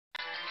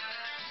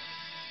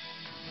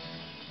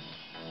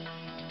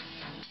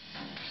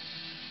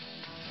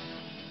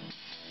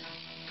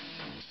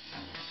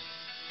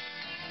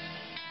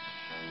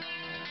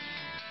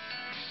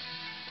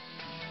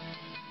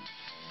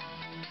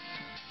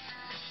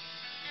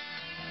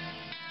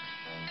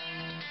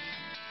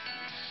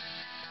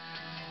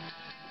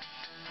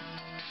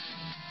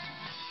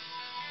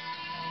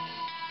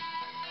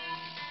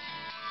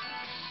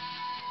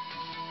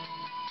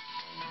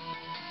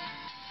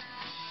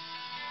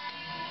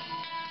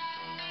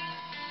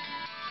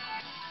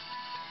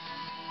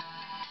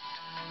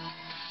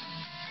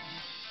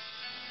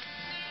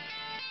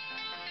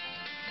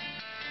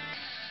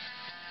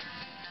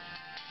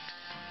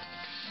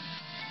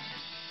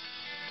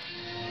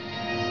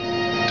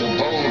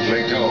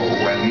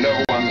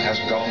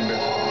has gone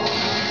before.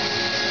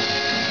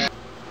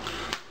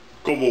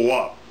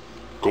 Konbanwa,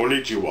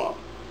 konnichiwa,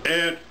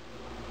 and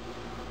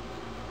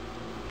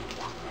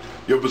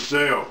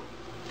Yobaseo.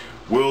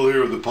 Will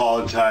here of the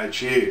POLIT'AI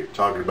CHI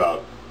talking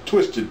about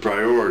Twisted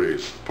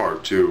Priorities,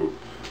 Part 2.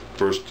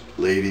 First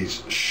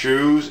Lady's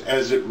shoes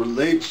as it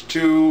relates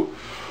to,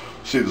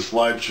 see the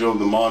slideshow,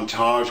 the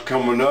montage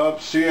coming up,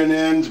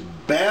 CNN's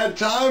bad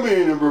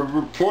timing of a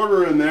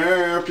reporter in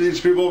there after these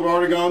people have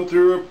already gone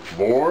through a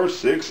 4,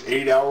 6,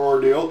 8 hour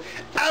ordeal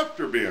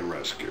after being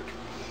rescued.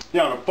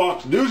 Now to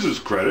Fox News'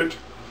 credit,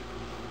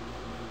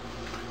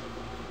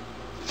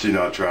 see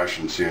not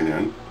trashing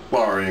CNN,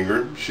 Laura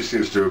Ingraham, she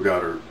seems to have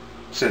got her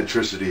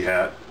centricity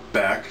hat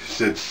back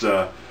since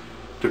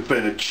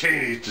defendant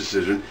Cheney's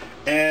decision.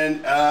 And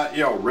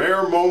you know,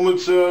 rare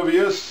moments of,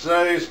 yes,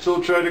 I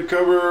still try to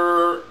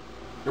cover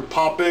or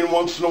pop in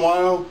once in a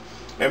while,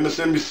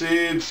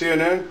 MSNBC and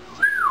CNN,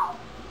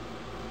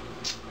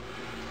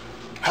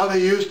 how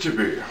they used to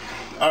be.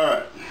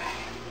 Alright,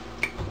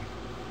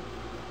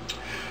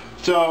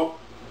 so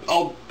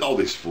all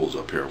these fools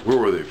up here, where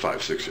were they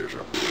 5, 6 years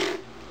ago?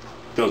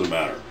 Doesn't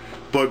matter,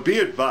 but be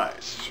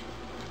advised.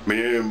 I mean,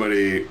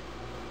 anybody,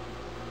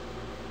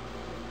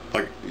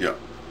 like, yeah,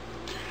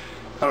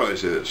 how do I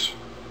say this?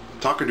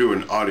 Talking to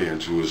an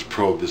audience who is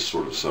pro this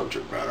sort of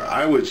subject matter,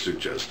 I would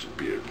suggest to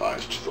be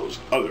advised to those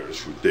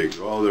others who think,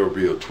 oh, there will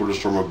be a Twitter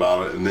storm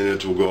about it and then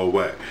it will go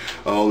away.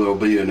 Oh, there will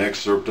be an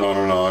excerpt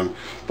on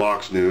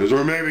Fox News,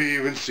 or maybe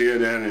even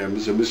CNN and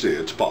MSNBC.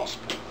 It's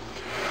possible.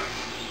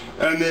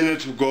 And then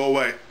it will go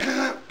away.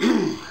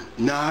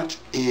 Not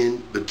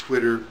in the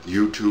Twitter,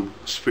 YouTube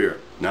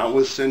sphere. Not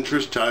with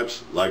centrist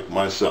types like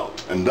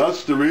myself. And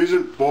thus the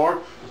reason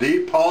for the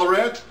Paul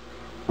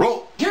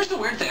roll. Here's the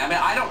weird thing. I mean,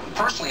 I don't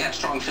personally have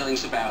strong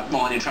feelings about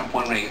Melania Trump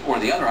one way or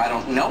the other. I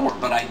don't know her,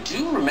 but I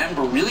do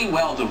remember really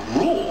well the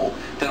rule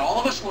that all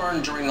of us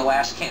learned during the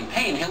last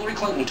campaign. Hillary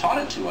Clinton taught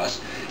it to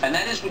us, and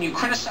that is when you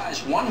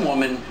criticize one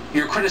woman,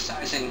 you're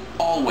criticizing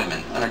all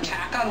women. An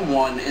attack on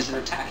one is an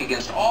attack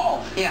against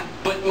all. Yeah.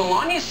 But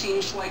Melania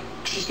seems like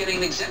she's getting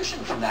an exemption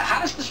from that. How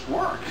does this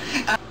work?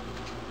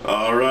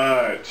 All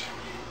right.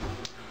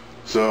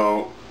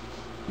 So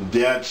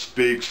that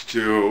speaks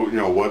to, you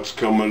know, what's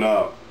coming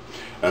up,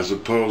 as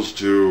opposed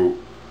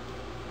to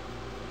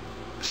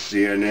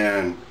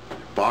CNN.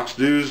 Fox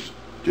News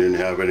didn't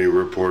have any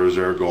reporters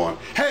there going,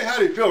 hey, how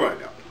do you feel right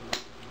now?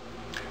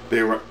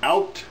 They were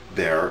out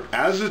there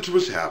as it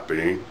was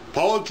happening.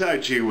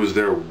 POLIT'AI CHI was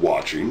there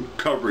watching,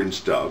 covering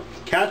stuff,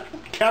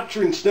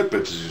 capturing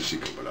snippets as you see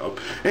coming up,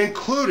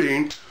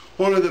 including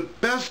one of the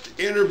best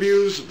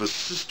interviews of a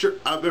sister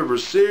I've ever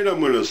seen. I'm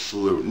going to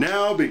salute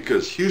now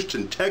because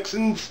Houston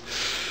Texans,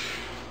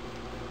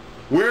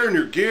 wearing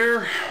your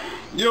gear,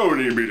 you don't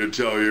need me to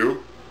tell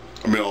you.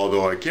 I mean,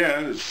 although I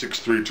can, it's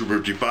 6'3",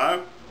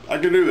 255. I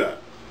can do that.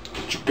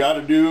 But you got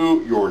to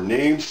do your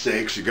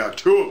namesakes. You got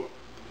 2 of them.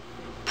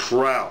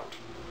 Proud.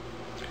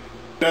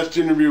 Best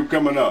interview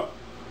coming up.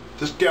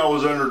 This gal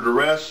was under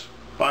duress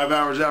 5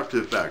 hours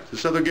after the fact.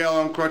 This other gal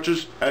on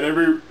crutches had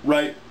every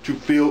right to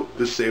feel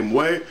the same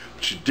way,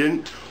 but she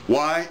didn't.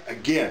 Why?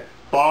 Again,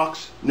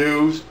 Fox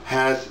News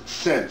has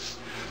sense.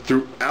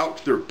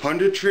 Throughout their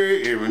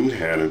punditry, even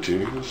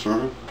Hannity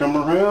sort of come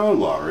around,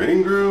 Laura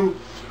Ingraham,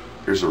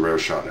 here's a rare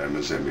shot at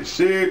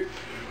MSNBC.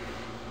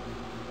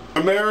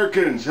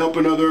 Americans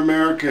helping other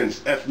Americans,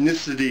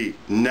 ethnicity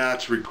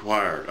not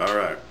required.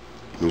 Alright,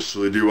 no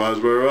silly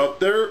DUIs were up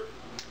there,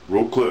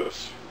 roll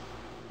clips.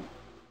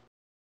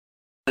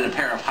 In a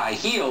pair of high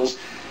heels,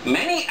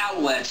 many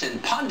outlets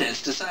and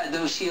pundits decided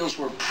those heels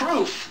were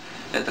proof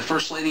that the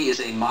First Lady is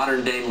a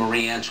modern-day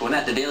Marie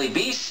Antoinette. The Daily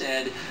Beast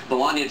said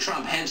Melania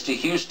Trump heads to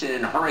Houston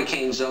in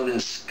hurricane zone in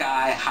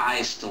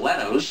sky-high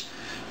stilettos.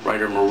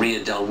 Writer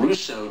Maria Del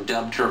Russo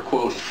dubbed her,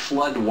 quote,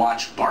 flood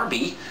watch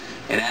Barbie,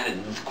 and added,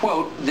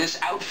 quote, this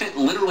outfit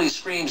literally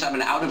screams I'm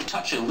an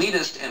out-of-touch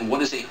elitist, and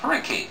what is a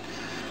hurricane?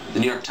 The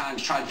New York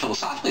Times tried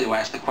philosophically to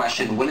ask the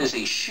question, when is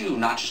a shoe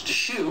not just a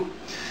shoe?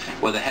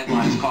 Whether the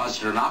headlines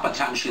caused it or not, by the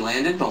time she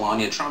landed,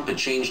 Melania Trump had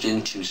changed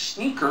into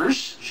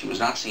sneakers. She was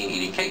not seen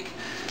eating cake.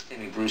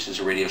 Tammy Bruce is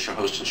a radio show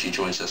host, and she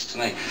joins us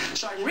tonight.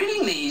 So I'm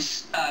reading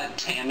these,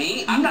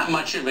 Tammy. I'm not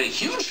much of a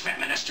huge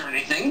feminist or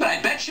anything, but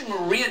I bet you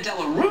Maria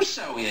Del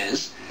Russo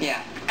is.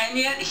 Yeah. And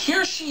yet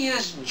here she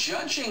is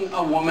judging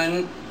a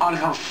woman on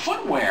her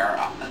footwear.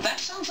 That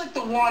sounds like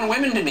the war on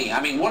women to me.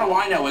 I mean, what do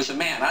I know as a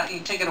man? You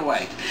take it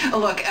away.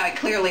 Look,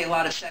 clearly a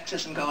lot of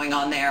sexism going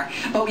on there.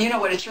 But you know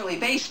what it's really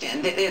based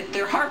in?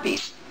 They're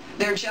harpies.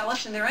 They're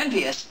jealous and they're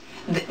envious.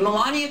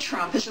 Melania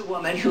Trump is a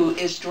woman who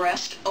is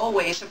dressed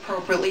always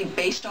appropriately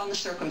based on the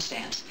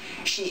circumstance.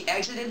 She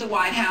exited the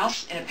White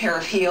House in a pair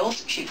of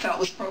heels she felt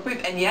was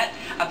appropriate, and yet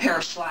a pair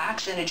of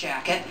slacks and a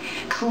jacket,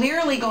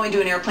 clearly going to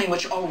an airplane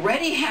which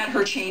already had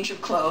her change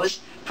of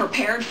clothes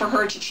prepared for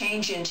her to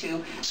change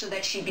into so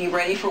that she'd be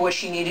ready for what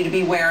she needed to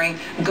be wearing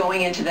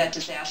going into that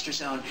disaster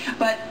zone.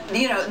 But,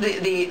 you know,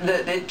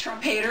 the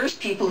Trump haters,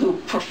 people who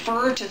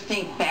prefer to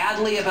think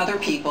badly of other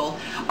people,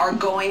 are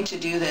going to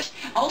do this.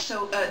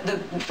 Also, the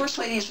First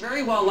Lady is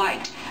very well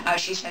liked.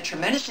 She's had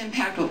tremendous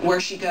impact where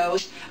she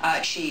goes.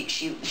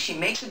 She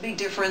makes a big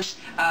difference.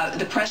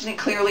 The President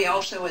clearly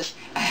also has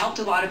helped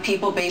a lot of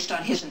people based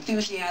on his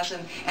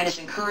enthusiasm and his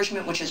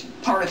encouragement, which is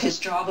part of his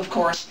job, of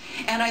course.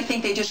 And I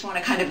think they just want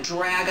to kind of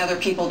drag other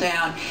people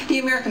down. The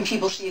American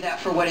people see that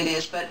for what it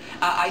is, but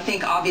I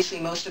think obviously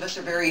most of us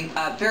are very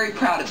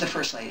proud of the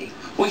First Lady.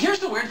 Well, here's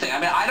the weird thing. I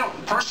mean, I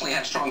don't personally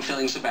have strong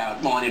feelings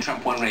about Melania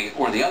Trump one way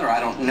or the other. I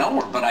don't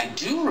know her, but I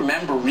do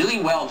remember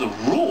really well the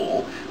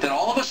rule that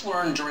all of us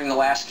learned during the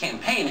last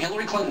campaign.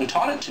 Hillary Clinton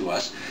taught it to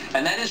us,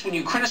 and that is when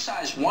you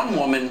criticize one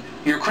woman,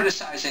 you're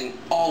criticizing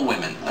all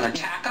women. An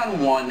attack on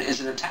one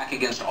is an attack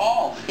against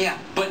all. Yeah.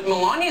 But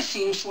Melania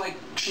seems like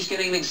she's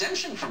getting an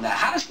exemption from that.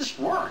 How does this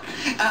work?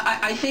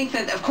 I think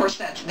that, of course,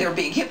 that they're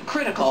being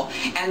hypocritical,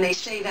 and they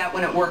say that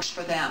when it works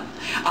for them.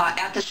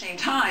 At the same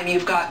time,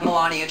 you've got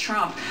Melania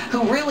Trump,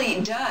 who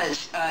really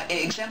does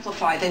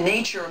exemplify the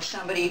nature of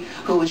somebody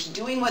who is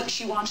doing what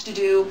she wants to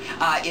do,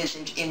 is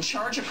in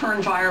charge of her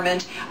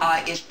environment,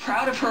 is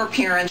proud of her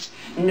appearance,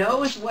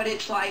 knows what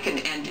it's like,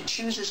 and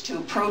chooses to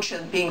approach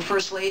being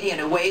First Lady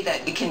in a way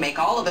that it can make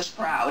all of us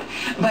proud.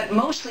 But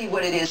mostly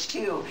what it is,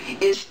 too,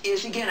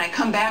 is again, I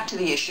come back to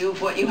the issue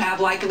of what you have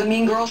like the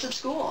mean girls at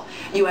school.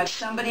 You have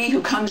somebody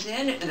who comes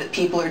in, that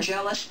people are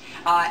jealous,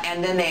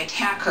 and then they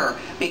attack her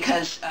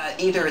because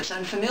either it's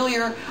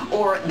unfamiliar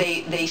or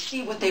they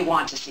see what they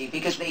want to see,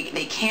 because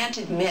they can't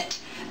admit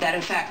that,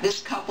 in fact,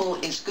 this couple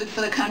is good for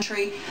the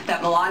country,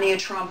 that Melania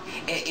Trump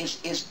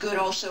is good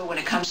also when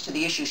it comes to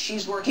the issues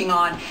she's working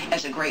on,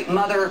 as a great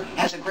mother,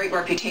 has a great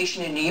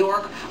reputation in New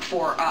York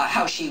for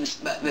how she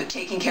was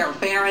taking care of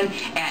Barron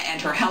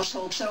and her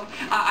household. So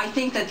I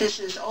think that this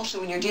is also,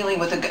 when you're dealing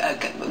with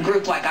a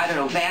group like, I don't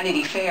know,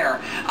 Vanity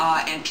Fair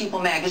and People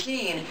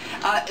Magazine,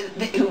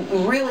 who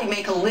really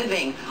make a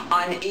living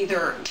on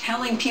either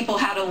telling people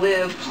how to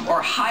live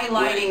or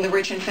highlighting the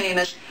rich and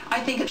famous, I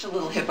think it's a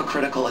little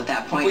hypocritical at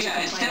that point. Well, yeah,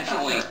 it's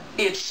definitely,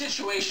 it's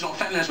situational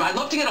feminism. I'd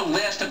love to get a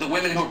list of the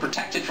women who are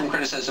protected from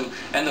criticism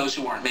and those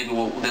who aren't. Maybe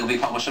they'll be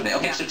published someday.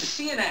 Okay, so to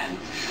CNN,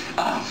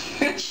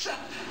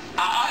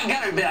 I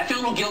gotta admit, I feel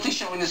a little guilty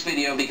showing this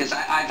video because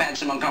I've had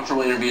some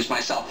uncomfortable interviews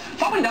myself.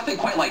 Probably nothing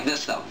quite like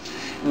this, though.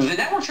 The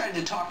network tried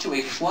to talk to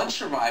a flood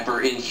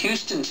survivor in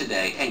Houston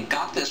today and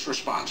got this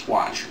response.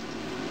 Watch.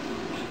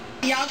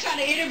 Y'all trying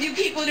to interview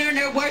people during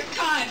their worst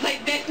times.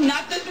 Like, that's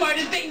not the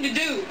smartest thing to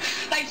do.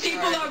 Like,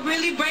 people are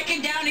really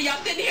breaking down, and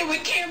y'all sitting here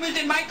with cameras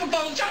and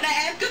microphones trying to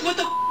ask us what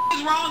the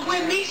is wrong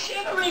with me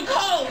shivering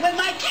cold, with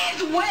my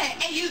kids wet,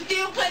 and you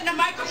still putting a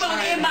microphone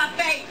in my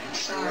face.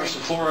 Mr.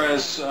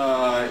 Flores,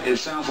 it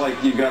sounds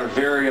like you've got a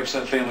very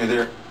upset family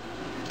there.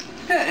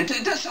 Yeah, it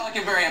does sound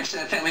like a very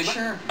upset family,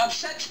 but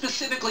upset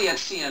specifically at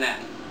CNN.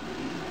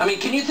 I mean,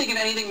 can you think of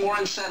anything more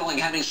unsettling,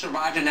 having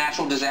survived a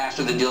natural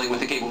disaster, than dealing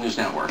with a cable news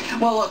network?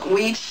 Well, look,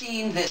 we've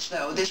seen this,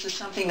 though. This is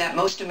something that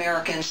most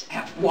Americans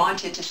have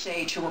wanted to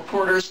say to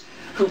reporters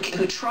who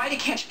try to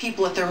catch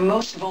people at their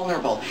most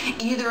vulnerable,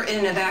 either in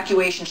an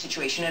evacuation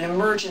situation, an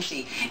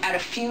emergency, at a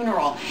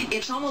funeral.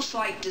 It's almost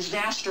like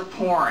disaster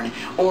porn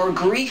or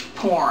grief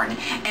porn.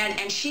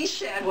 And she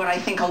said what I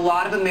think a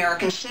lot of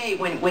Americans say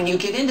when you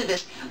get into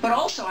this. But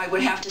also, I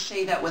would have to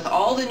say that with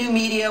all the new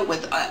media,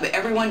 with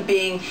everyone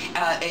being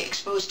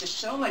exposed to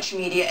so much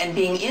media and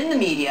being in the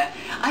media,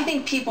 I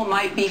think people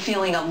might be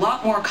feeling a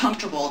lot more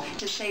comfortable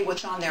to say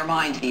what's on their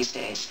mind these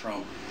days.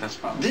 That's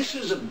probably. This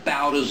is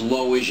about as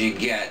low as you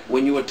get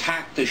when you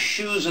attack the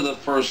shoes of the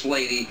First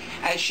Lady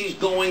as she's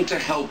going to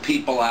help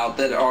people out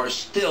that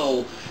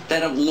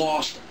have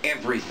lost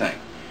everything.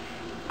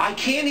 I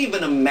can't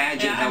even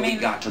imagine how we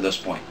got to this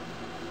point.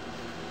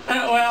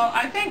 Well,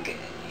 I think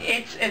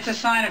it's a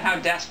sign of how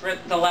desperate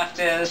the left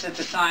is. It's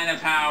a sign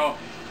of how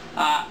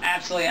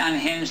absolutely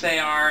unhinged they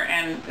are,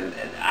 and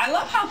I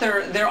love how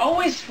they're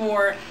always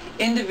for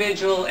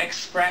individual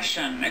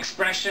expression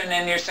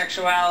in your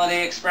sexuality,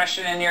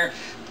 expression in your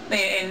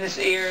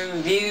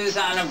views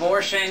on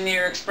abortion,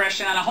 your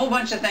expression on a whole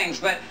bunch of things.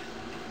 But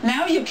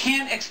now you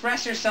can't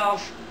express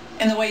yourself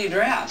in the way you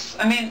dress.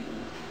 I mean,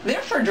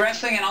 they're for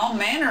dressing in all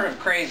manner of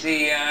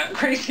crazy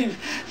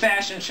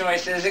fashion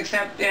choices,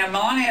 except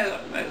Melania,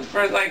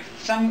 for like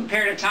some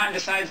period of time,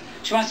 decides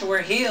she wants to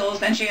wear heels,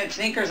 then she had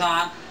sneakers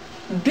on.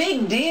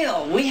 Big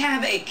deal. We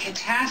have a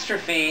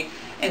catastrophe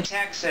in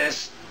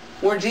Texas.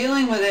 We're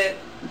dealing with it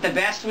the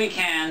best we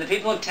can. The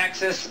people of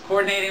Texas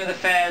coordinating with the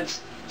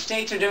feds.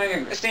 State is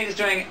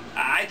doing,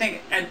 I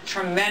think, a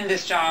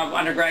tremendous job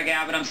under Greg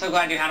Abbott. I'm so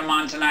glad you had him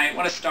on tonight.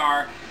 What a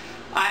star.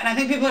 And I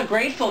think people are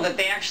grateful that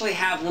they actually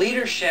have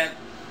leadership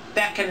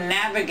that can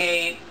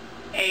navigate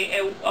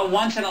a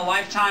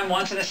once-in-a-lifetime,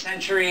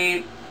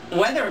 once-in-a-century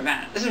weather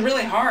event. This is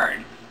really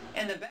hard.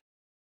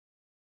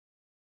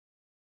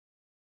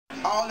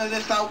 All of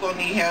the South will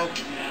need help,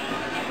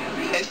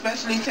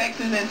 especially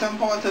Texas and some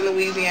parts of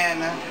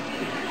Louisiana.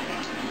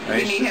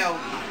 We need help.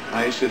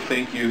 Aisha,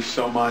 thank you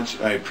so much.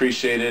 I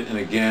appreciate it. And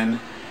again,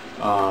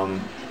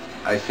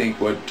 I think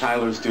what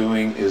Tyler's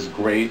doing is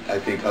great. I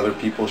think other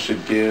people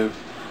should give.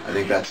 I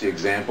think that's the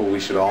example we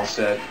should all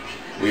set.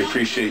 We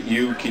appreciate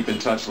you. Keep in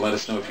touch and let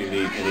us know if you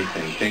need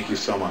anything. Thank you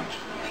so much.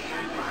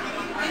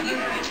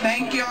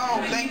 Thank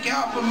y'all. Thank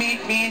y'all for me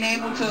being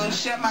able to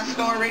share my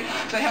story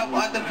to help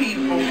other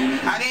people.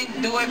 I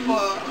didn't do it for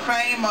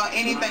fame or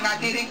anything. I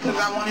did it because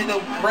I wanted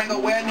to bring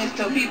awareness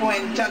to people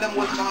and tell them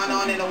what's going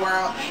on in the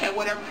world and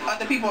what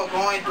other people are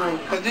going through,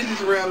 because this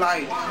is real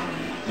life.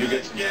 You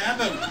get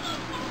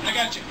I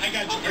got you.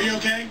 Are you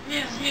okay?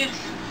 Yes, yes.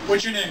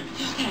 What's your name?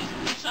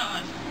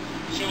 Sean.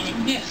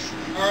 Sean? Yes.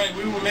 All right,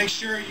 we will make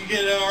sure you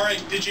get it. All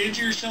right, did you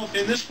injure yourself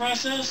in this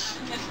process?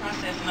 In this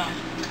process, no.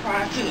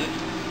 Prior to it.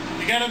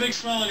 You got a big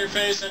smile on your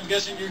face. I'm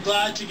guessing you're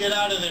glad to get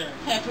out of there.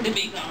 Happy to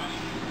be gone.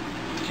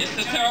 It's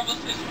a terrible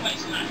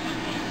situation. I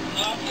have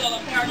an uphill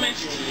apartment,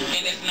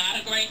 and it's not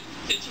a great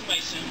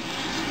situation.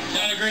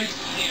 Not a great...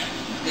 Yeah.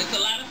 There's a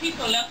lot of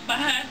people left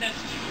behind that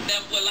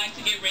would like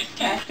to get rescued.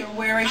 Pastor,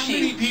 where is she? How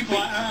many people?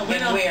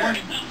 Where?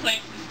 Complex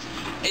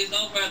is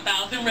over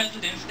 1,000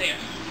 residents there.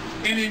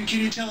 And then can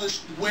you tell us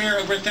where,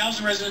 over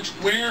 1,000 residents,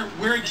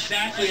 where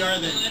exactly are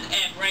they?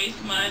 At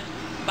Racewood,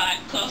 by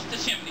close to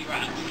Chimney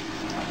Rock.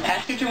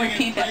 Pastor, to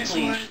repeat that,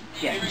 please.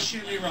 Yeah.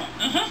 Chimney Rock.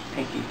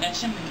 Thank you. At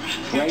Chimney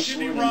Rock. And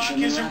Chimney Rock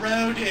is a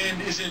road,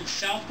 and is it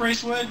South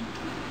Bracewood?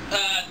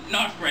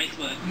 North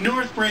Bracewood.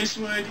 North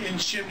Bracewood and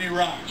Chimney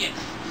Rock. Yes,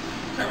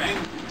 correct.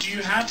 And do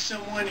you have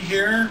someone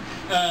here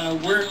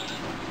where...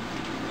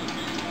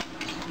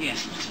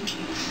 Yes, my 2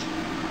 kids.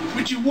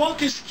 Would you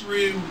walk us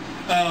through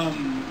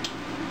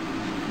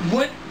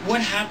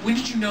what happened? When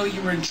did you know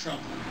you were in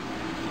trouble?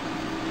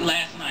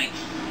 Last night,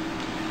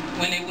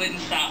 when it wouldn't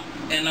stop,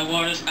 and the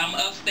water, I'm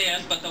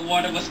upstairs, but the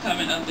water was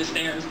coming up the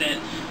stairs that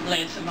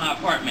led to my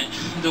apartment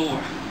door.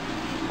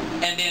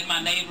 And then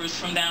my neighbors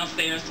from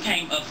downstairs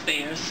came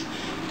upstairs,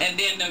 and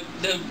then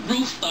the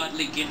roof started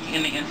leaking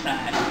in the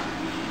inside.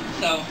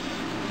 So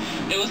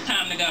it was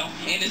time to go,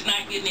 and it's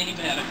not getting any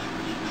better.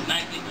 It's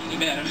not getting any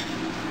better.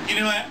 You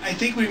know, I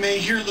think we may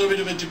hear a little bit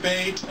of a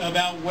debate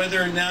about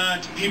whether or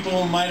not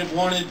people might have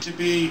wanted to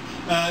be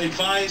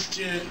advised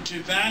to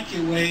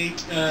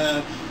evacuate.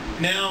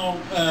 Now,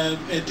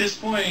 at this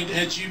point,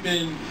 had you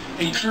been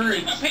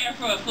encouraged? Prepare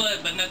for a flood,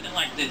 but nothing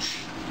like this,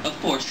 of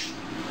course.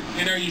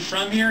 And are you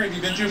from here? Have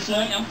you been through a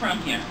flood? I'm from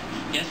here.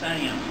 Yes, I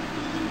am.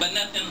 But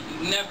nothing,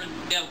 never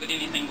dealt with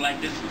anything like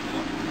this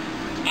before.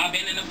 I've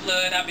been in a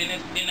flood, I've been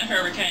in the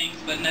hurricanes,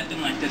 but nothing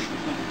like this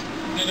before.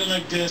 Nothing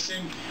like this.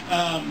 And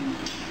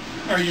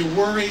are you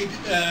worried?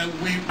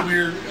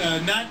 We're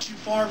not too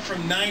far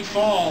from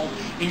Nightfall,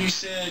 and you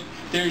said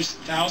there's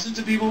thousands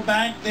of people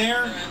back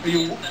there. Are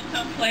you? The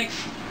complex,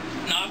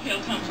 Knob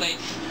Hill complex,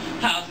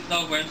 houses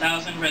over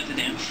 1,000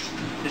 residents.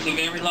 It's a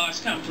very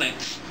large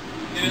complex.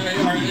 They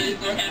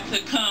have to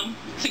come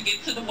to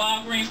get to the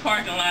Walgreens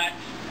parking lot,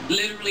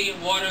 literally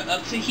in water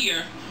up to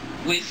here,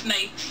 with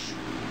snakes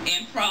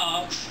and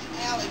frogs.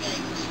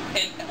 Alligators.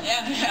 And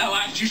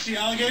did you see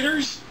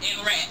alligators?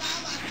 And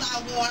rats. I saw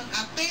one.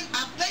 I think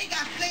I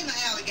seen an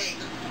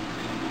alligator.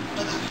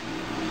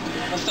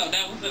 So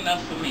that was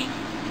enough for me.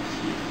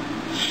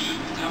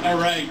 All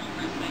right.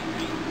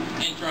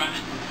 And dry.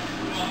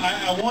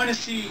 I want to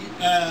see,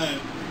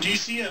 do you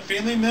see a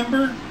family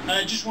member?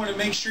 I just want to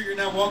make sure you're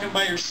not walking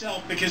by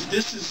yourself, because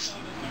this is,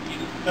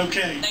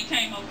 okay. They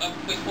came up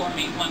before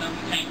me. One of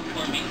them came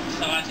before me,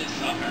 so I just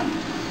saw her.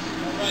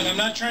 Right, I'm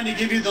not trying to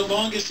give you the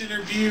longest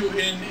interview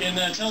in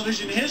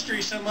television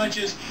history so much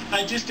as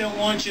I just don't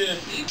want you to...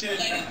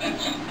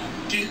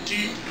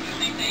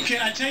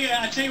 I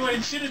tell you what,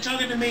 instead of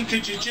talking to me,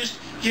 could you just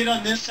get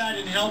on this side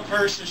and help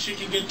her so she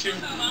can get to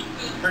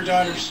her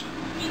daughters?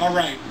 All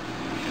right.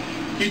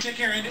 You take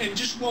care. And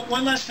just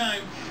one last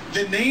time,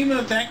 the name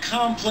of that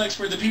complex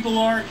where the people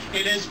are,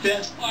 and as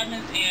best...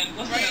 Apartments and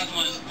what's the other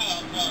one?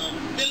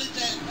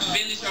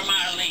 Village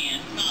Ramada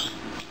Land.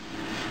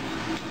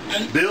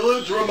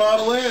 Village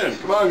Ramada Land.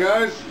 Come on,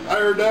 guys. I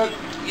heard that.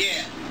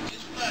 Yeah,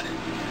 it's flooded.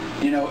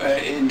 You know,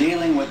 in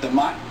dealing with the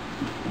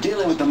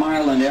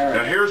Maryland area.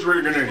 Now here's where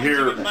you're going to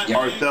hear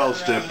Arthel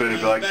step in and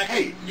be like,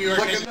 hey,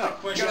 look it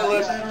up. You gotta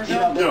let, you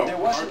know, there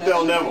wasn't an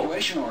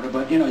evacuation order,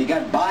 but you know, you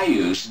got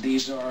bayous.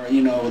 These are,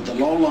 you know, the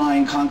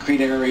low-lying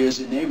concrete areas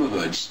in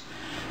neighborhoods.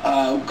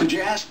 Could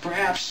you ask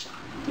perhaps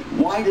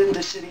why didn't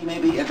the city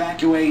maybe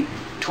evacuate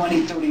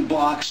 20, 30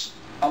 blocks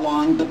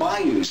along the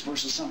bayous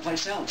versus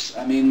someplace else?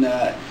 I mean,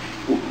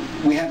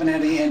 we haven't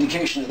had any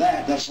indication of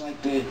that. That's like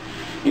the,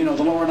 you know,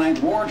 the lower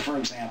 9th Ward, for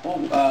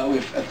example.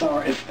 If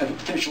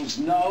officials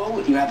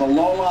know you have a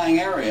low-lying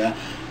area,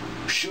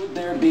 should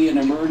there be an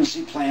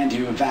emergency plan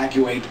to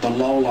evacuate the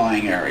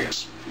low-lying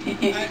areas?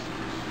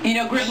 You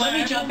know, Griff, let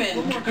me jump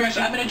in. Griff,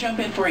 I'm going to jump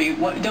in for you.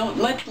 Don't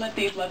let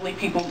these lovely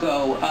people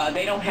go.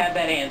 They don't have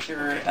that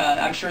answer.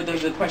 I'm sure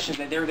those are the questions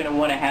that they're going to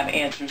want to have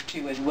answers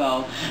to as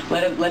well.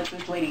 Let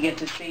this lady get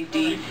to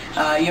safety.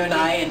 You and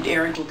I and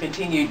Eric will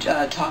continue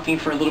talking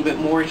for a little bit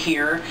more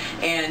here.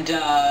 And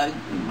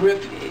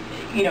Griff,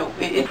 you know,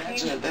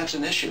 that's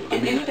an issue. I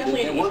mean,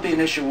 there will be an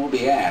issue and will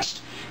be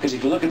asked. Because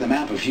if you look at the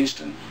map of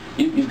Houston,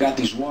 you've got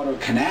these water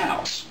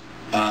canals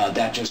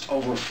that just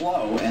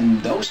overflow,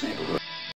 and those neighborhoods